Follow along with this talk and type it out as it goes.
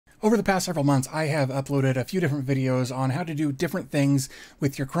Over the past several months, I have uploaded a few different videos on how to do different things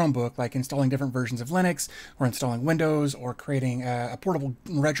with your Chromebook, like installing different versions of Linux, or installing Windows, or creating a portable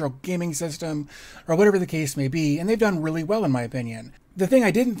retro gaming system, or whatever the case may be, and they've done really well in my opinion. The thing I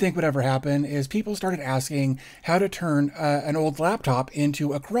didn't think would ever happen is people started asking how to turn an old laptop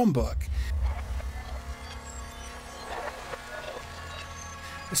into a Chromebook.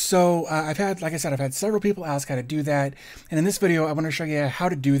 So I've had, like I said, I've had several people ask how to do that. And in this video, I want to show you how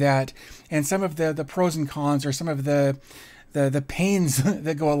to do that and some of the pros and cons, or some of the pains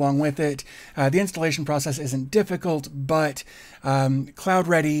that go along with it. The installation process isn't difficult, but cloud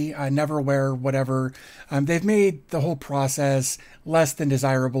ready, neverwhere, whatever, they've made the whole process less than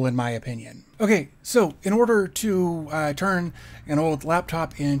desirable in my opinion. Okay, so in order to turn an old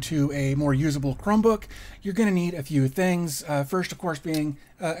laptop into a more usable Chromebook, you're going to need a few things. First, of course, being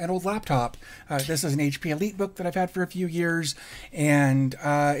an old laptop. This is an HP EliteBook that I've had for a few years, and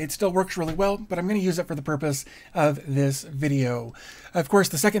it still works really well, but I'm going to use it for the purpose of this video. Of course,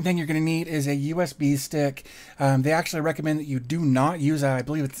 the second thing you're going to need is a USB stick. They actually recommend that you do not use, I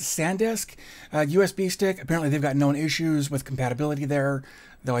believe it's a SanDisk USB stick. Apparently, they've got known issues with compatibility there,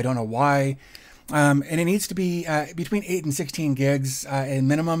 though I don't know why. And it needs to be between 8 and 16 gigs in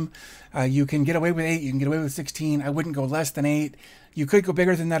minimum. You can get away with 8, you can get away with 16. I wouldn't go less than 8. You could go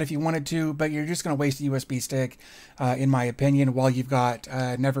bigger than that if you wanted to, but you're just going to waste a USB stick, in my opinion, while you've got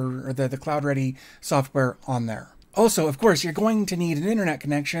the cloud-ready software on there. Also, of course, you're going to need an internet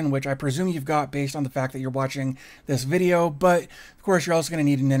connection, which I presume you've got based on the fact that you're watching this video, but of course you're also going to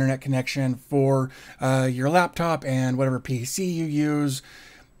need an internet connection for your laptop and whatever PC you use.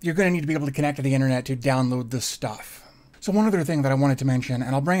 You're going to need to be able to connect to the internet to download this stuff. So one other thing that I wanted to mention,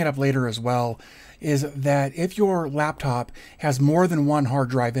 and I'll bring it up later as well, is that if your laptop has more than one hard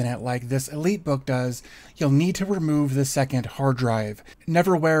drive in it, like this EliteBook does, you'll need to remove the second hard drive.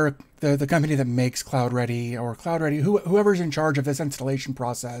 Neverwhere, the company that makes Cloud Ready, or Cloud Ready, whoever's in charge of this installation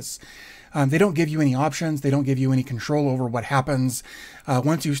process, they don't give you any options. They don't give you any control over what happens.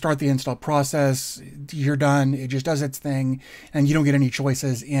 Once you start the install process, you're done. It just does its thing, and you don't get any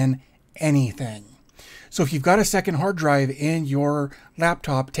choices in anything. So if you've got a second hard drive in your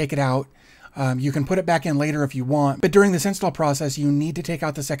laptop, take it out. You can put it back in later if you want, but during this install process, you need to take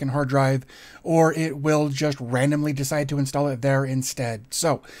out the second hard drive, or it will just randomly decide to install it there instead.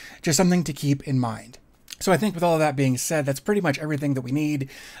 So just something to keep in mind. So I think with all of that being said, that's pretty much everything that we need.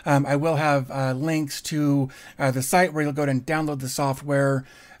 I will have links to the site where you'll go and download the software.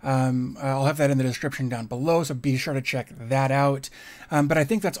 I'll have that in the description down below, so be sure to check that out. But I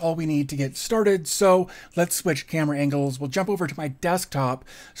think that's all we need to get started. So let's switch camera angles. We'll jump over to my desktop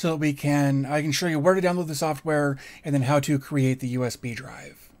so that I can show you where to download the software and then how to create the USB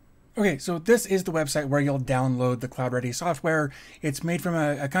drive. Okay, so this is the website where you'll download the Cloud Ready software. It's made from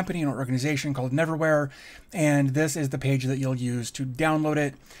a company and organization called Neverwhere, and this is the page that you'll use to download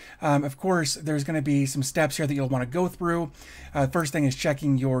it. Of course, there's going to be some steps here that you'll want to go through. First thing is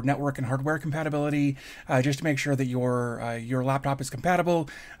checking your network and hardware compatibility, just to make sure that your laptop is compatible.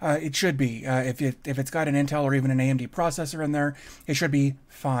 It should be. If it's got an Intel or even an AMD processor in there, it should be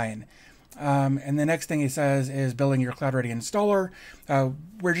fine. And the next thing it says is building your Cloud Ready installer.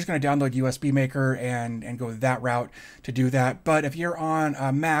 We're just going to download USB Maker and go that route to do that. But if you're on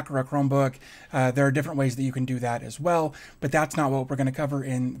a Mac or a Chromebook, there are different ways that you can do that as well. But that's not what we're going to cover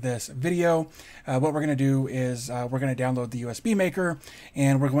in this video. What we're going to do is we're going to download the USB Maker,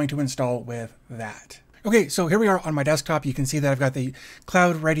 and we're going to install with that. Okay, so here we are on my desktop. You can see that I've got the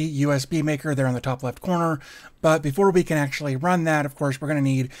Cloud Ready USB Maker there on the top left corner. But before we can actually run that, of course, we're going to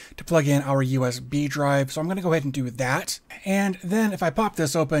need to plug in our USB drive. So I'm going to go ahead and do that. And then if I pop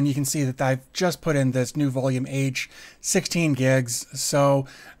this open, you can see that I've just put in this new volume H, 16 gigs. So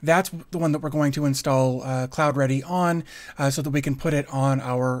that's the one that we're going to install Cloud Ready on, so that we can put it on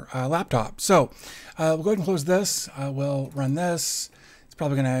our laptop. So we'll go ahead and close this. We'll run this.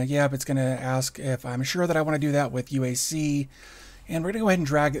 Probably gonna, it's gonna ask if I'm sure that I want to do that with UAC, and we're gonna go ahead and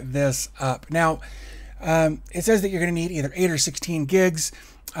drag this up. Now, it says that you're gonna need either 8 or 16 gigs.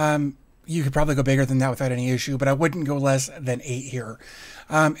 You could probably go bigger than that without any issue, but I wouldn't go less than 8 here.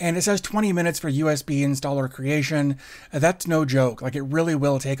 And it says 20 minutes for USB installer creation. That's no joke. Like, it really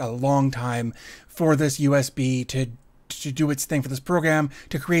will take a long time for this USB to do its thing, for this program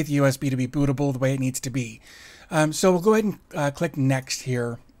to create the USB to be bootable the way it needs to be. So we'll go ahead and click Next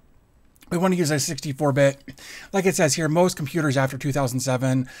here. We want to use a 64-bit. Like it says here, most computers after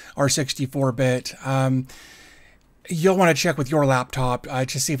 2007 are 64-bit. You'll want to check with your laptop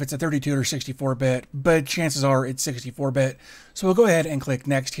to see if it's a 32 or 64-bit, but chances are it's 64-bit. So we'll go ahead and click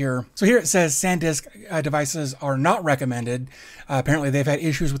next here. So here it says SanDisk devices are not recommended. Apparently they've had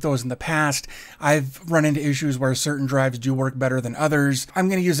issues with those in the past. I've run into issues where certain drives do work better than others. I'm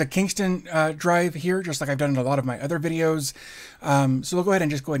going to use a Kingston drive here, just like I've done in a lot of my other videos. So we'll go ahead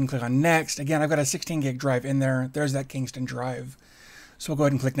and click on next. Again, I've got a 16 gig drive in there. There's that Kingston drive. So we'll go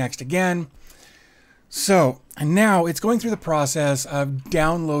ahead and click next again. So now it's going through the process of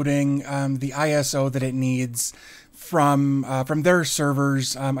downloading the ISO that it needs from their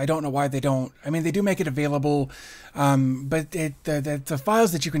servers. I don't know why they don't. I mean, they do make it available, but the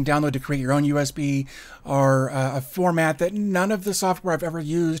files that you can download to create your own USB are a format that none of the software I've ever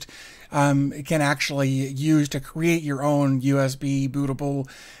used can actually use to create your own USB bootable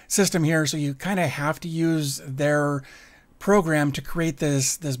system here. So you kind of have to use their program to create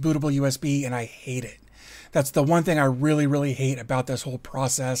this bootable USB, and I hate it. That's the one thing I really, really hate about this whole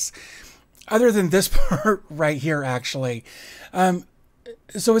process, other than this part right here, actually.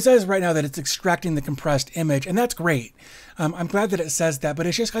 So it says right now that it's extracting the compressed image, and that's great. I'm glad that it says that, but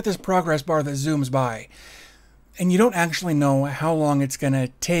it's just got this progress bar that zooms by. And you don't actually know how long it's going to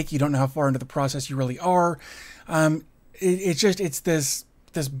take. You don't know how far into the process you really are. It's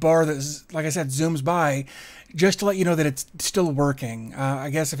this bar that, like I said, zooms by just to let you know that it's still working. I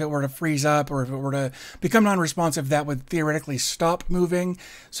guess if it were to freeze up or if it were to become non-responsive, that would theoretically stop moving.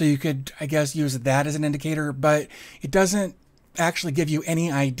 So you could, I guess, use that as an indicator, but it doesn't actually give you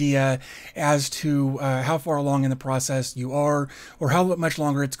any idea as to how far along in the process you are or how much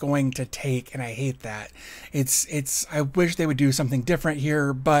longer it's going to take, and I hate that. I wish they would do something different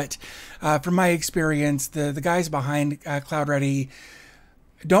here, but from my experience, the guys behind CloudReady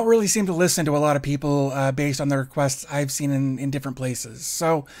don't really seem to listen to a lot of people based on the requests I've seen in different places.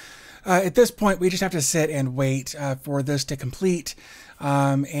 So at this point, we just have to sit and wait for this to complete.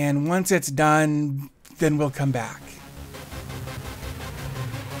 And once it's done, then we'll come back.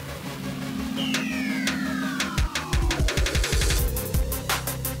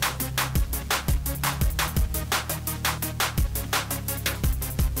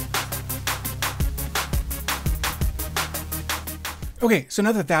 Okay, so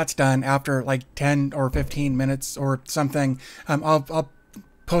now that that's done, after like 10 or 15 minutes or something, I'll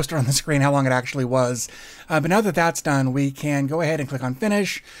post it on the screen how long it actually was. But now that that's done, we can go ahead and click on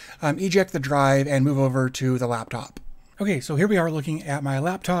Finish, eject the drive, and move over to the laptop. Okay, so here we are looking at my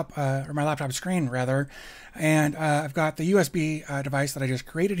laptop, or my laptop screen rather, and I've got the USB device that I just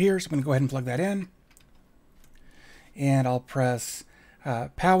created here, so I'm going to go ahead and plug that in. And I'll press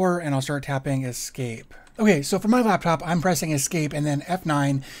power, and I'll start tapping Escape. Okay, so for my laptop, I'm pressing Escape and then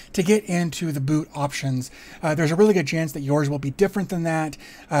F9 to get into the boot options. There's a really good chance that yours will be different than that.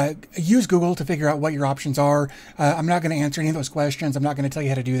 Use Google to figure out what your options are. I'm not going to answer any of those questions. I'm not going to tell you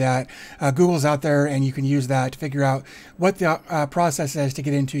how to do that. Google's out there, and you can use that to figure out what the process is to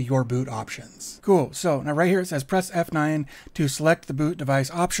get into your boot options. Cool. So now right here it says press F9 to select the boot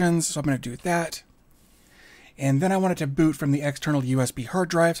device options. So I'm going to do that. And then I want it to boot from the external USB hard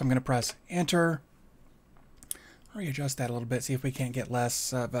drive. So I'm going to press Enter. Readjust that a little bit, see if we can't get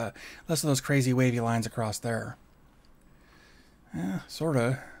less of those crazy wavy lines across there.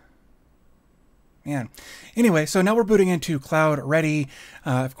 Sorta. Man. Anyway, so now we're booting into CloudReady.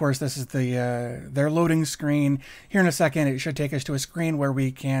 Of course, this is their loading screen. Here in a second, it should take us to a screen where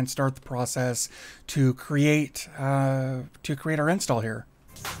we can start the process to create our install here.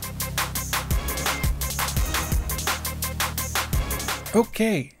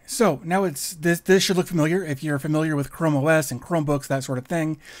 Okay, so now this should look familiar if you're familiar with Chrome OS and Chromebooks, that sort of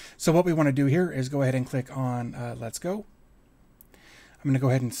thing. So what we want to do here is go ahead and click on Let's Go. I'm going to go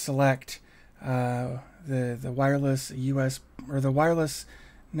ahead and select the wireless or the wireless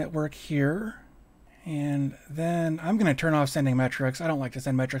network here, and then I'm going to turn off sending metrics. I don't like to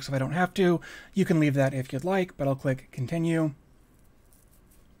send metrics if I don't have to. You can leave that if you'd like, but I'll click Continue.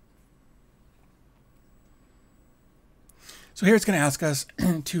 So here it's going to ask us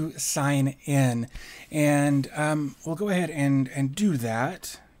to sign in, and we'll go ahead and do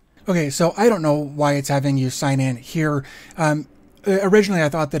that. Okay, so I don't know why it's having you sign in here. Originally, I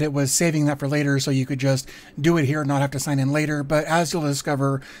thought that it was saving that for later, so you could just do it here and not have to sign in later. But as you'll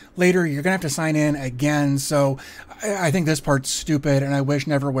discover later, you're going to have to sign in again. So I think this part's stupid, and I wish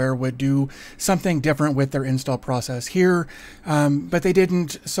Neverware would do something different with their install process here. But they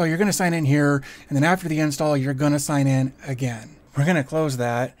didn't. So you're going to sign in here, and then after the install, you're going to sign in again. We're going to close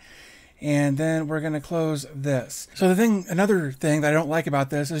that. And then we're going to close this. So another thing that I don't like about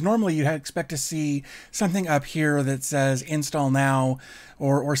this is normally you'd expect to see something up here that says install now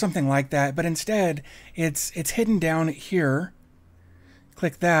or something like that. But instead it's hidden down here.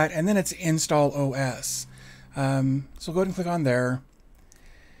 Click that and then it's install OS. So go ahead and click on there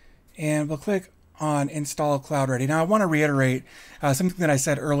and we'll click on install Cloud Ready. Now I want to reiterate something that I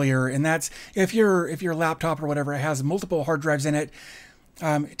said earlier, and that's if your laptop or whatever has multiple hard drives in it,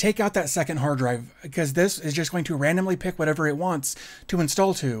 take out that second hard drive, because this is just going to randomly pick whatever it wants to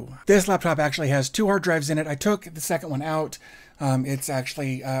install to. This laptop actually has 2 hard drives in it. I took the second one out. It's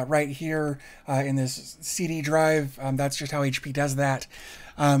actually right here in this CD drive. That's just how HP does that.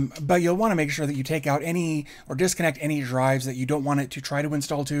 But you'll want to make sure that you take out any or disconnect any drives that you don't want it to try to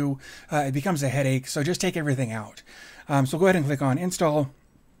install to. It becomes a headache, so just take everything out. So go ahead and click on install.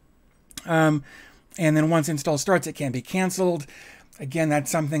 And then once install starts, it can be canceled. Again, that's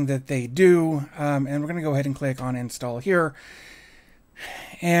something that they do. And we're going to go ahead and click on install here.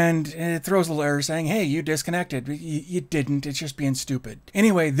 And it throws a little error saying, hey, you disconnected. You didn't. It's just being stupid.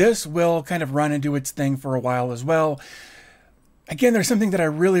 Anyway, this will kind of run and do its thing for a while as well. Again, there's something that I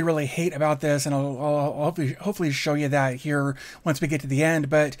really, really hate about this, and I'll hopefully show you that here once we get to the end.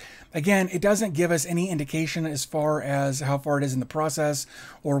 But again, it doesn't give us any indication as far as how far it is in the process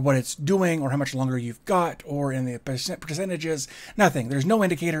or what it's doing or how much longer you've got or in the percentages. Nothing. There's no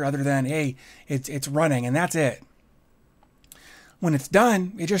indicator other than, hey, it's running, and that's it. When it's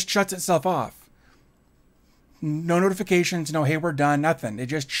done, it just shuts itself off. No notifications, no, hey, we're done, nothing. It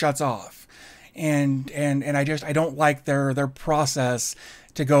just shuts off. And I don't like their process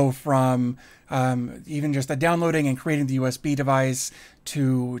to go from even just the downloading and creating the USB device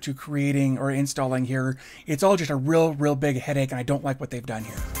to creating or installing here. It's all just a real big headache, and I don't like what they've done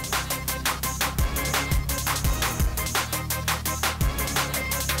here.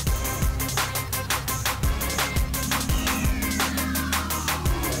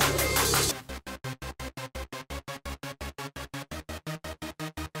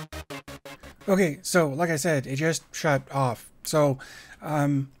 Okay, so like I said, it just shut off. So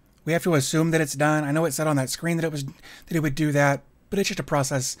we have to assume that it's done. I know it said on that screen that it would do that, but it's just a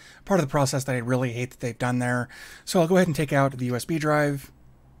process, part of the process that I really hate that they've done there. So I'll go ahead and take out the USB drive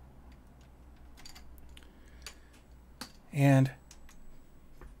and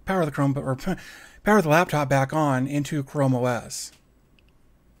power the Chromebook or power the laptop back on into Chrome OS.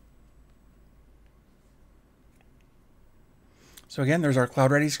 So again, there's our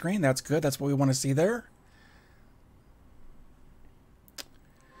Cloud Ready screen. That's good. That's what we want to see there.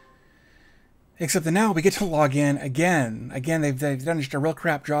 Except that now we get to log in again. Again, they've done just a real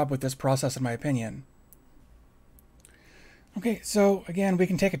crap job with this process, in my opinion. Okay, so again, we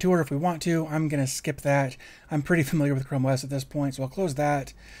can take a tour if we want to. I'm going to skip that. I'm pretty familiar with Chrome OS at this point, so I'll close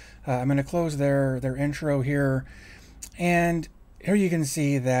that. I'm going to close their intro here. And here you can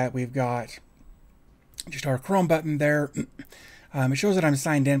see that we've got just our Chrome button there. It shows that I'm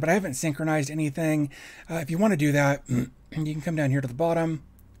signed in, but I haven't synchronized anything. If you want to do that, you can come down here to the bottom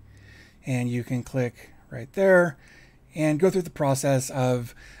and you can click right there and go through the process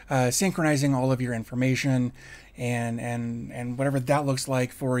of synchronizing all of your information and whatever that looks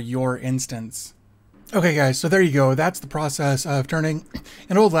like for your instance. Okay guys, so there you go. That's the process of turning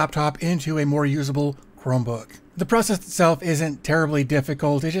an old laptop into a more usable Chromebook. The process itself isn't terribly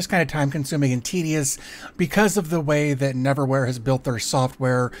difficult. It's just kind of time consuming and tedious because of the way that Neverware has built their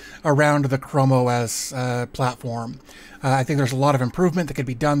software around the Chrome OS platform. I think there's a lot of improvement that could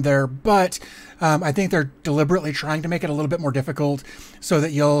be done there, but I think they're deliberately trying to make it a little bit more difficult so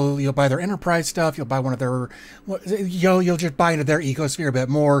that you'll buy their enterprise stuff, you'll buy one of their, you'll just buy into their ecosphere a bit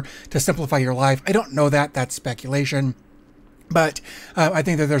more to simplify your life. I don't know that, that's speculation. But I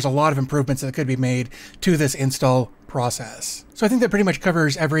think that there's a lot of improvements that could be made to this install process. So I think that pretty much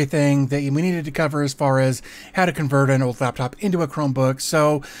covers everything that we needed to cover as far as how to convert an old laptop into a Chromebook.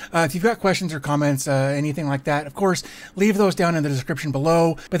 So if you've got questions or comments, anything like that, of course, leave those down in the description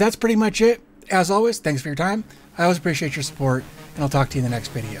below. But that's pretty much it. As always, thanks for your time. I always appreciate your support, and I'll talk to you in the next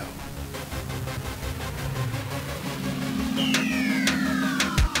video.